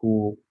our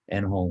school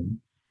and home.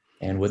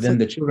 And within So,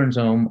 the children's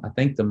home, I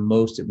think the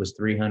most it was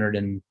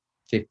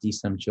 350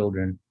 some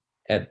children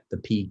at the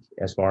peak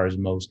as far as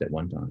most at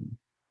one time.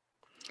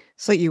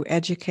 so you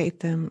educate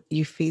them,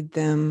 you feed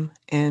them,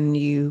 and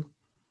you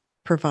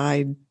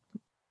provide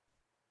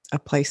a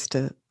place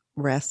to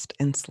rest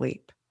and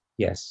sleep.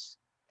 Yes.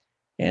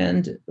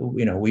 And,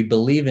 we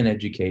believe in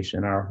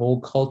education. Our whole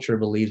culture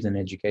believes in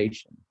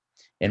education.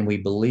 And we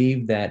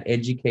believe that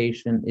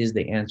education is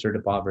the answer to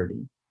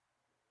poverty.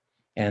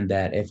 And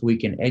that if we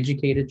can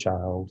educate a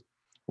child,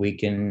 we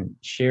can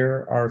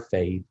share our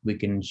faith, we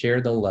can share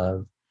the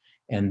love,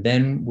 and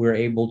then we're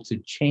able to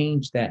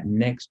change that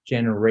next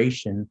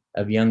generation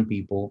of young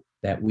people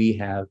that we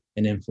have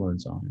an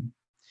influence on.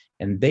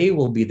 And they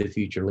will be the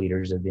future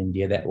leaders of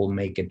India that will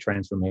make a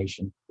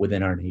transformation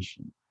within our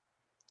nation.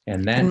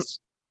 And And that's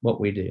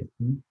what we do.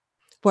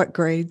 what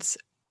grades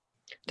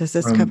does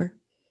this From cover?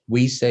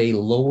 we say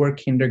lower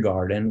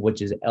kindergarten,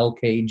 which is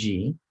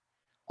LKG,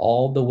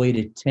 all the way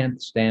to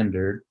 10th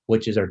standard,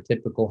 which is our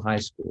typical high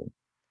school.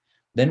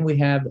 Then we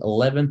have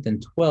 11th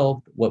and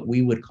 12th, what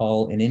we would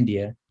call in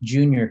India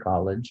junior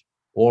college,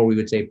 or we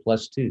would say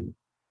 +2.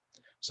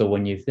 So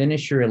when you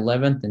finish your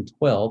 11th and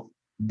 12th,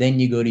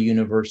 then you go to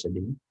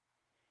university.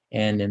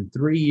 And in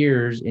 3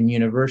 years in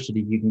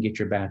university, you can get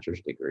your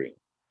bachelor's degree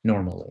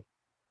normally.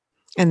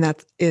 And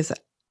that is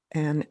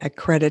an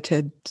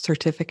accredited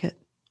certificate.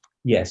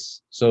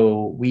 Yes.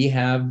 So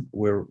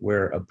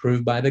we're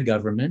approved by the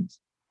government.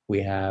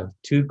 We have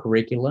two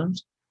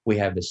curriculums. We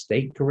have a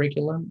state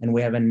curriculum and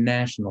we have a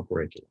national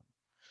curriculum.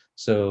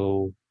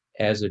 So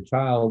as a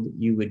child,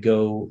 you would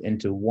go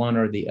into one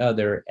or the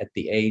other at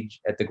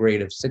the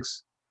grade of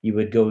 6, you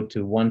would go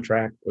to one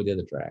track or the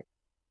other track.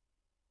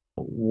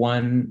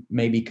 One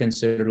may be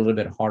considered a little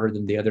bit harder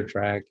than the other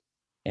track.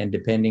 And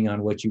depending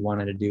on what you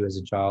wanted to do as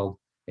a child,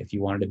 if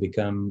you wanted to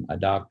become a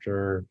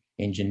doctor,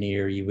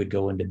 engineer, you would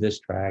go into this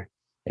track.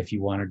 If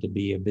you wanted to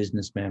be a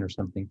businessman or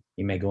something,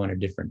 you may go on a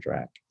different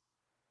track.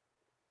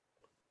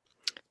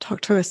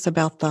 Talk to us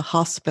about the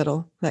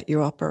hospital that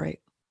you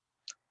operate.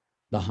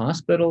 The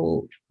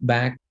hospital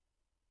back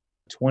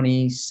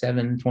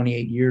 27,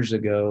 28 years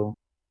ago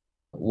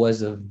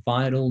was a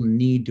vital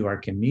need to our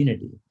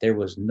community. There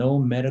was no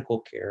medical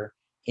care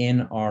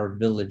in our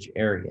village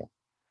area.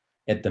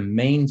 At the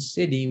main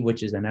city,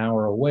 which is an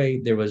hour away,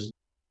 there was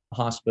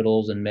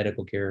hospitals and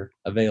medical care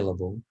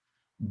available.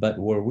 But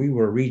where we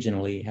were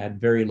regionally had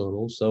very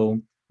little.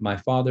 So my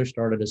father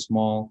started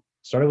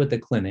with a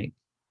clinic.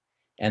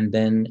 And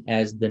then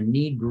as the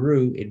need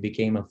grew, it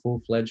became a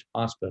full-fledged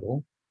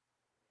hospital.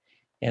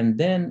 And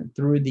then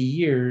through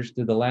the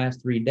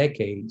last 3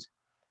 decades,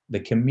 the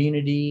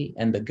community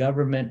and the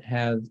government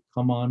have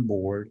come on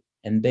board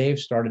and they've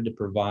started to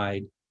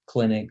provide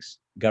clinics,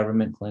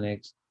 government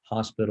clinics,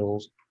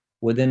 hospitals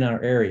within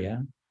our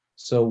area.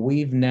 So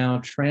we've now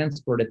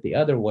transferred it the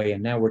other way.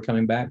 And now we're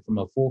coming back from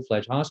a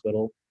full-fledged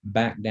hospital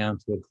back down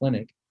to a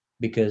clinic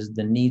because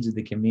the needs of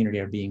the community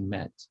are being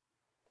met.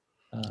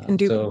 And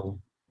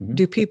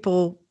do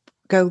people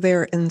go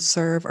there and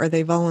serve? Are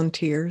they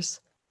volunteers?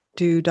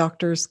 Do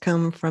doctors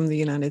come from the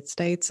United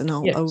States and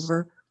all Yes.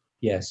 over?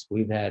 Yes,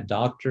 we've had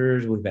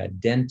doctors, we've had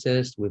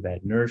dentists, we've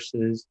had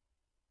nurses,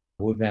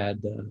 we've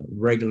had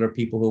regular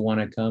people who want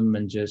to come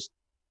and just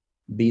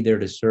be there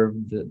to serve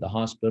the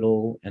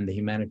hospital and the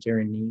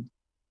humanitarian need.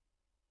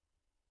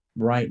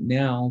 Right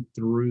now,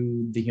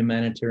 through the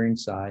humanitarian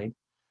side,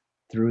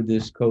 through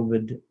this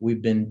COVID,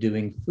 we've been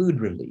doing food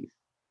relief.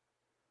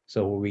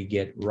 So we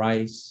get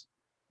rice,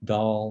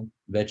 dal,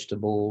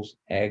 vegetables,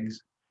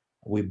 eggs.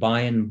 We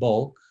buy in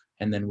bulk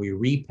and then we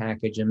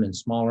repackage them in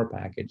smaller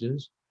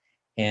packages.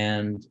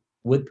 And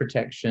with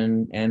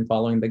protection and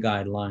following the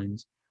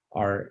guidelines,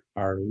 our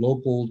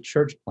local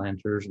church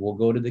planters will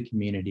go to the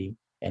community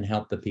and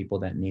help the people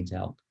that needs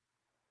help.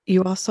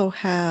 You also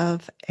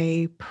have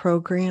a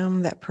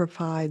program that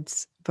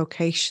provides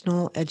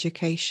vocational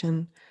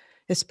education,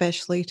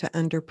 especially to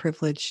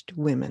underprivileged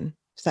women.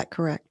 Is that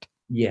correct?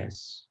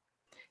 Yes.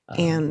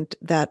 And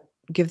that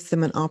gives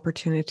them an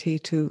opportunity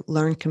to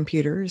learn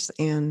computers,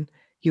 and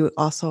you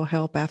also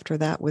help after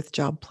that with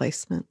job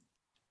placement.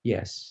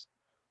 Yes.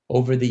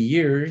 Over the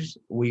years,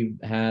 we've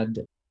had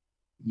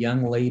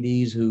young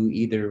ladies who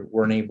either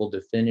weren't able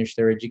to finish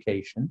their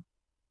education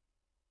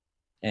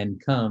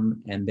and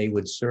come and they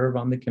would serve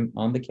on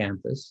the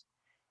campus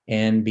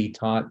and be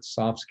taught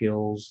soft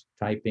skills,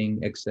 typing,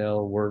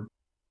 Excel, Word,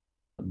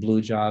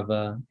 Blue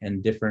Java,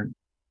 and different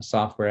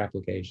software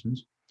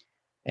applications.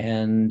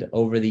 And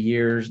over the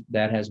years,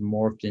 that has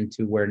morphed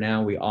into where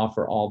now we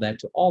offer all that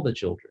to all the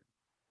children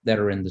that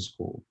are in the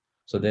school.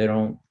 So they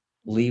don't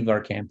leave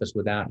our campus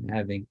without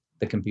having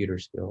the computer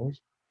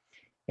skills.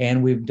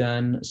 And we've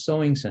done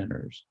sewing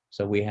centers.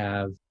 So we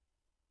have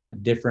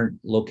different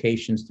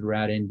locations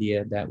throughout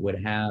India that would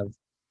have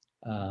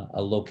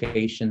a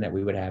location that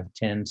we would have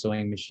 10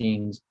 sewing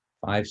machines,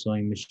 5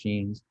 sewing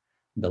machines.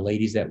 The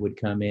ladies that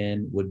would come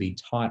in would be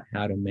taught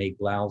how to make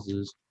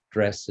blouses,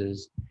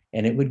 dresses,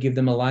 and it would give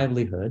them a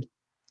livelihood.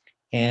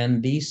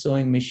 And these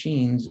sewing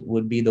machines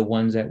would be the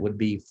ones that would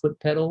be foot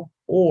pedal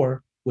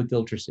or with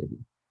electricity.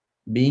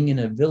 Being in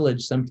a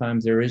village,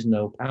 sometimes there is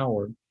no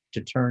power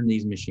to turn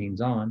these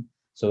machines on.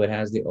 So it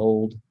has the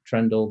old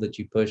trundle that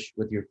you push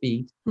with your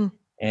feet.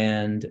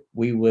 And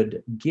we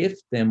would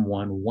gift them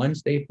one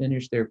once they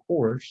finish their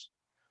course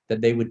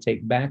that they would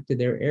take back to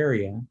their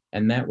area,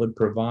 and that would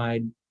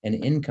provide an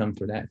income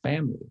for that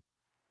family.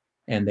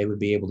 And they would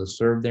be able to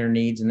serve their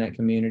needs in that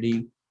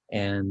community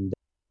and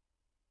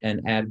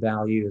add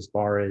value as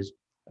far as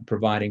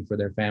providing for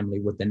their family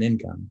with an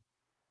income.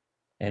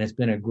 And it's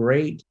been a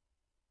great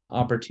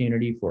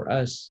opportunity for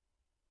us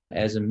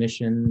as a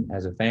mission,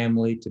 as a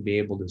family, to be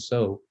able to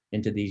sow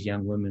into these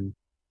young women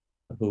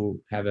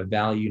who have a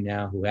value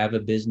now, who have a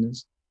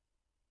business,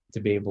 to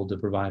be able to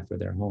provide for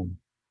their home.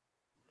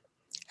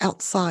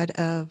 Outside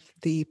of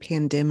the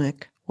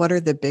pandemic, what are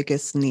the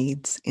biggest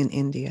needs in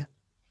India?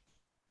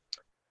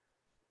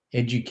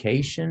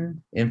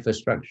 Education,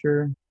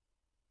 infrastructure.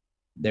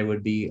 There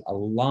would be a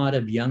lot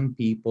of young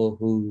people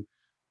who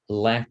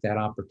lack that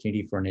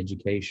opportunity for an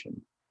education.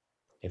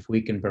 If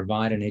we can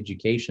provide an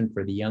education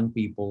for the young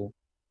people,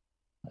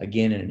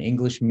 again, in an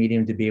English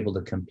medium, to be able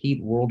to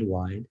compete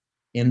worldwide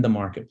in the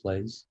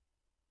marketplace,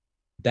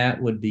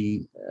 that would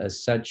be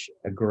such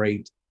a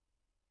great,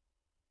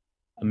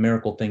 a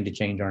miracle thing to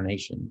change our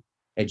nation,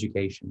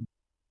 education.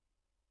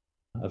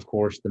 Of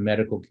course, the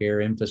medical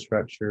care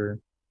infrastructure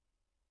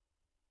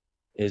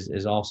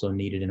is also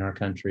needed in our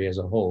country as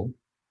a whole.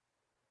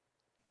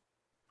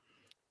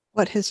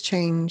 What has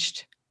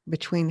changed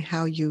between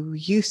how you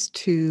used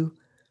to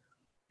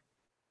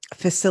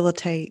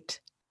facilitate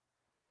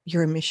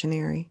you're a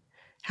missionary,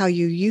 how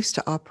you used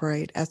to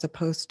operate as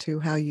opposed to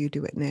how you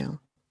do it now?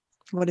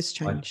 What has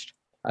changed?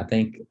 I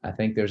think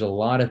there's a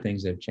lot of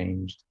things that have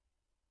changed.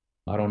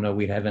 I don't know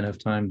we'd have enough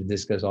time to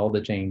discuss all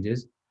the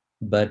changes,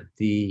 but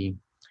the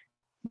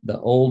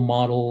old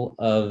model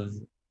of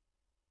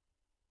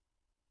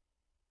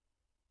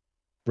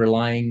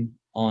relying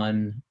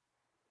on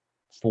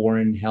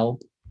foreign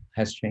help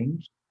has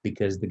changed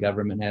because the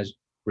government has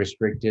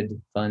restricted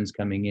funds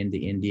coming into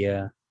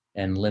India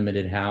and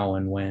limited how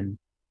and when.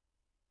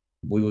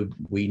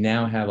 We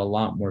now have a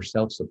lot more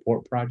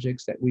self-support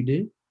projects that we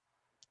do.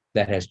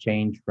 That has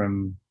changed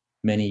from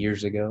many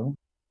years ago.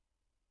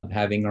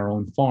 Having our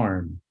own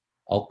farm,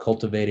 all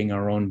cultivating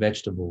our own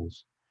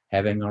vegetables,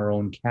 having our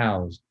own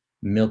cows,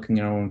 milking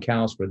our own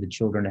cows for the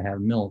children to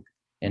have milk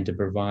and to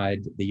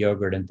provide the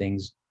yogurt and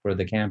things for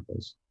the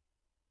campus,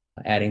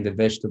 adding the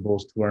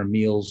vegetables to our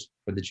meals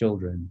for the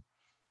children,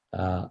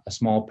 a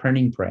small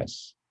printing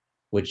press,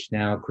 which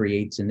now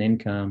creates an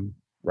income.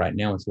 Right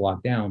now it's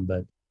locked down,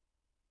 but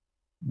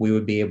we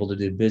would be able to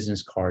do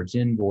business cards,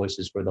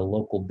 invoices for the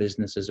local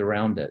businesses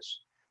around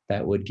us.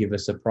 That would give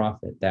us a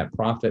profit. That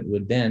profit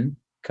would then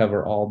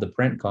cover all the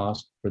print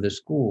costs for the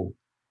school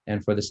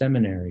and for the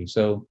seminary.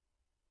 So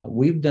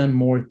we've done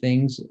more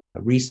things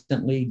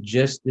recently.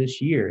 Just this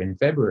year in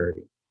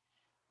February,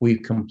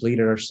 we've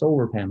completed our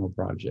solar panel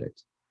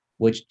project,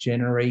 which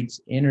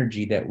generates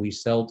energy that we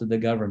sell to the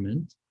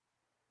government.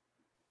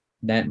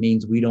 That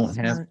means we don't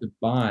have to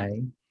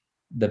buy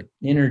the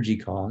energy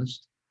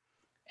cost.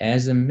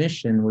 As a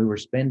mission, we were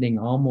spending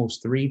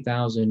almost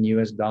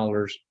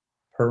 $3,000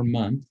 per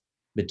month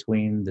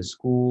between the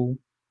school,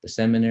 the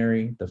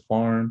seminary, the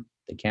farm,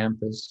 the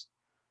campus,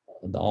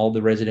 all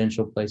the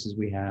residential places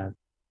we have.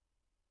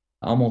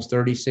 Almost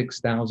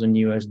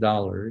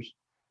 $36,000.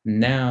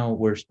 Now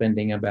we're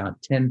spending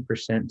about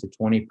 10% to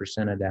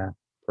 20% of that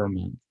per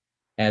month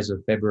as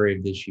of February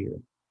of this year.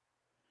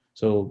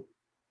 So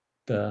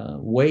the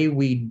way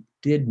we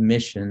did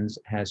missions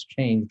has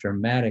changed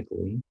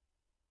dramatically.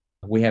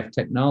 We have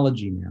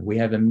technology now. We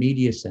have a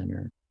media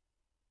center,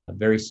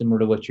 very similar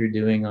to what you're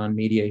doing on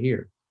media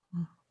here.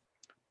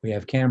 We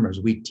have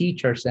cameras. We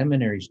teach our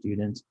seminary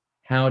students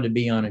how to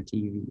be on a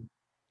TV,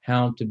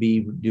 how to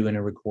be doing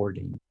a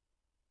recording,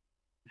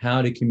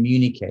 how to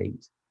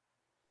communicate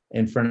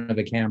in front of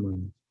a camera.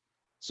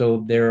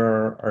 So there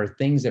are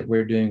things that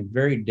we're doing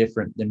very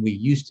different than we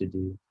used to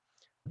do.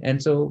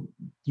 And so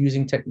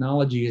using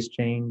technology has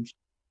changed,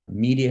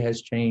 media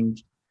has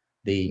changed,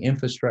 the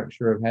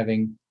infrastructure of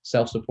having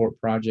self-support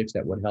projects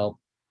that would help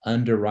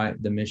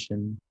underwrite the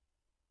mission.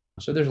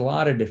 So there's a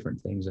lot of different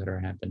things that are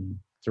happening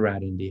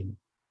throughout India.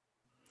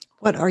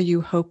 What are you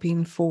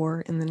hoping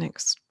for in the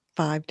next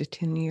 5 to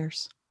 10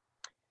 years?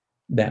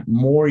 That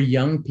more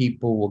young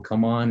people will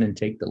come on and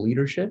take the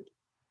leadership,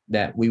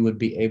 that we would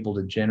be able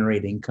to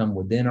generate income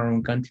within our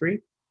own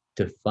country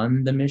to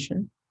fund the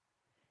mission.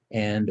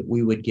 And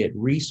we would get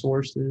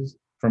resources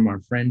from our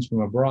friends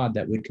from abroad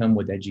that would come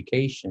with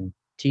education,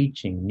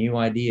 teaching, new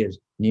ideas,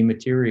 new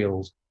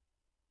materials,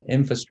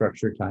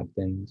 infrastructure type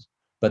things,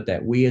 but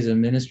that we as a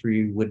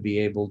ministry would be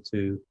able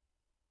to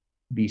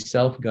be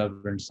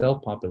self-governed,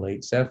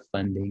 self-populate,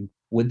 self-funding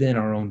within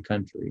our own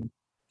country.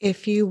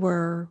 If you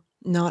were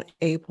not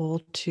able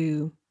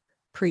to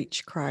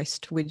preach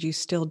Christ, would you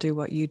still do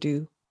what you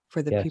do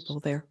for the Yes. people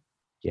there?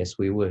 Yes,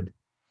 we would.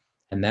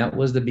 And that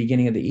was the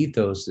beginning of the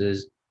ethos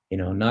is,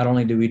 not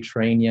only do we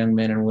train young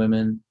men and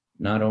women,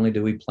 not only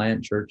do we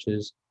plant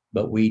churches,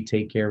 but we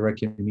take care of our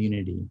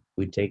community.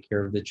 We take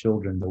care of the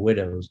children, the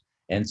widows.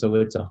 And so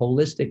it's a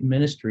holistic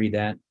ministry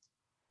that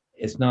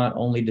it's not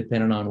only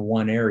dependent on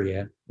one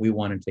area. We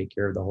want to take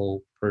care of the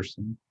whole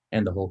person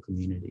and the whole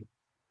community.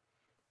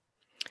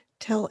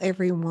 Tell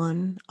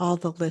everyone, all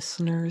the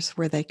listeners,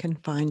 where they can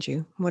find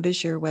you. What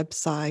is your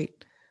website?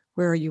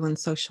 Where are you on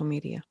social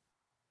media?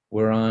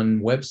 We're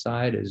on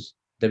website is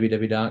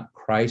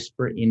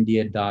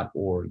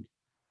www.christforindia.org,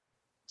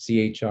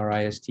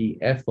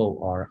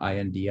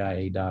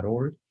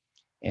 ChristForindia.org.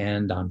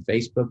 And on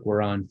Facebook,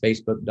 we're on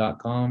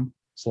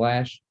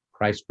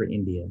facebook.com/Christ for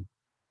India.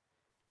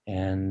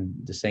 And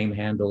the same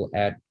handle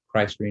at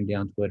Christ for India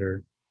on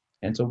Twitter.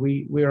 And so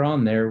we are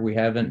on there. We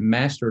haven't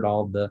mastered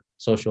all the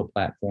social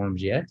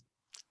platforms yet,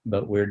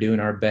 but we're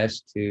doing our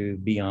best to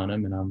be on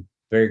them. And I'm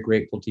very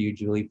grateful to you,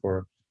 Julie,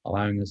 for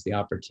allowing us the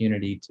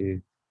opportunity to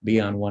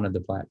be on one of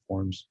the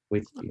platforms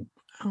with you.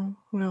 Oh,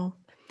 well,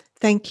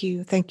 thank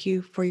you. Thank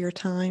you for your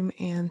time,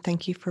 and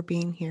thank you for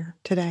being here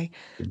today.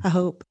 I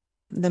hope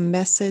the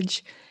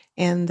message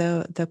and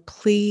the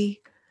plea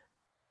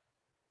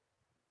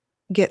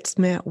gets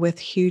met with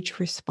huge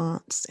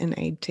response and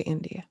aid to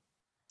India.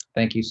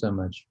 Thank you so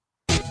much.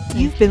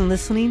 You've been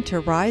listening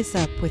to Rise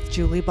Up with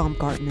Julie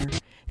Baumgartner.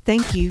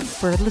 Thank you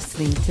for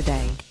listening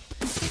today.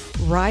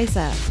 Rise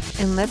up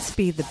and let's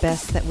be the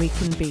best that we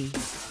can be,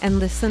 and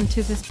listen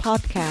to this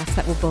podcast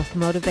that will both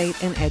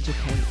motivate and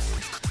educate.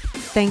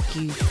 Thank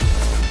you